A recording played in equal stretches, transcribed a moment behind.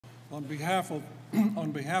On behalf of,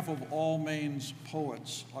 on behalf of all Maine's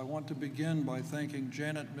poets, I want to begin by thanking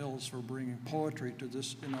Janet Mills for bringing poetry to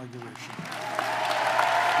this inauguration.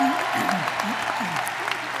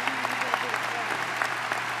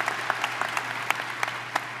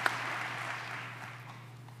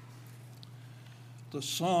 The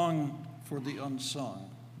Song for the Unsung.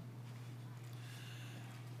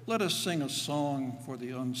 Let us sing a song for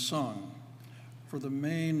the unsung, for the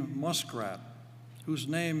Maine muskrat, whose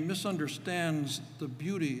name misunderstands the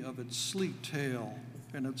beauty of its sleek tail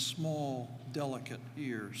and its small, delicate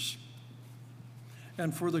ears,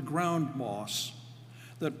 and for the ground moss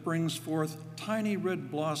that brings forth tiny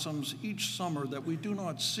red blossoms each summer that we do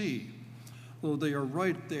not see, though they are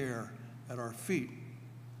right there at our feet.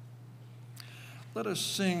 Let us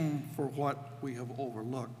sing for what we have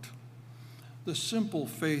overlooked, the simple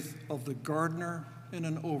faith of the gardener in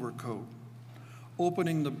an overcoat,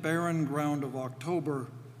 opening the barren ground of October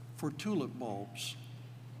for tulip bulbs,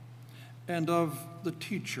 and of the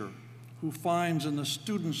teacher who finds in the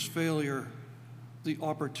student's failure the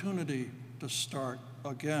opportunity to start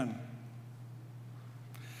again.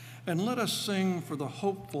 And let us sing for the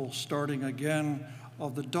hopeful starting again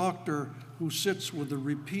of the doctor who sits with the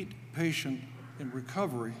repeat patient in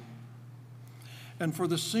recovery, and for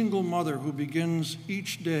the single mother who begins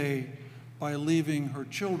each day by leaving her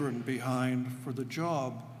children behind for the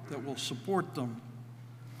job that will support them,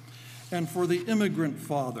 and for the immigrant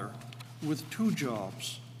father with 2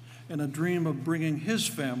 jobs and a dream of bringing his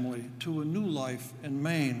family to a new life in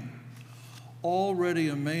Maine, already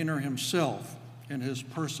a Mainer himself in his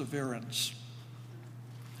perseverance.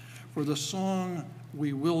 For the song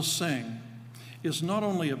we will sing is not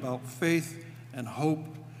only about faith and hope,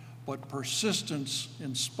 but persistence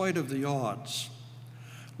in spite of the odds,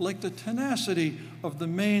 like the tenacity of the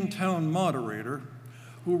Maine town moderator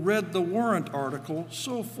who read the warrant article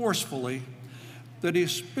so forcefully that he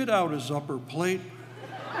spit out his upper plate,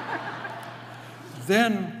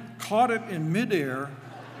 then caught it in midair,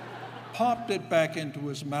 popped it back into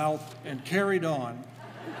his mouth, and carried on.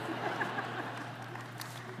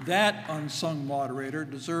 That unsung moderator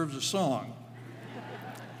deserves a song,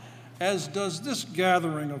 as does this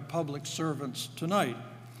gathering of public servants tonight,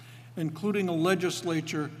 including a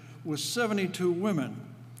legislature with 72 women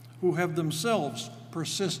who have themselves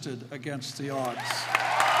persisted against the odds.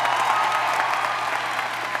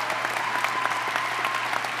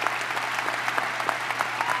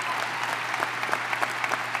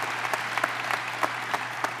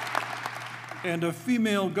 And a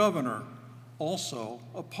female governor, also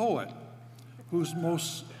a poet, whose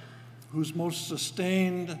most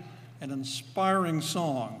sustained and inspiring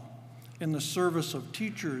song in the service of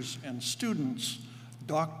teachers and students,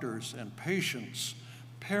 doctors and patients,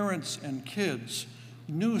 parents and kids,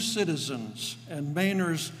 new citizens and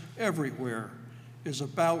Mainers everywhere is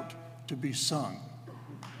about to be sung.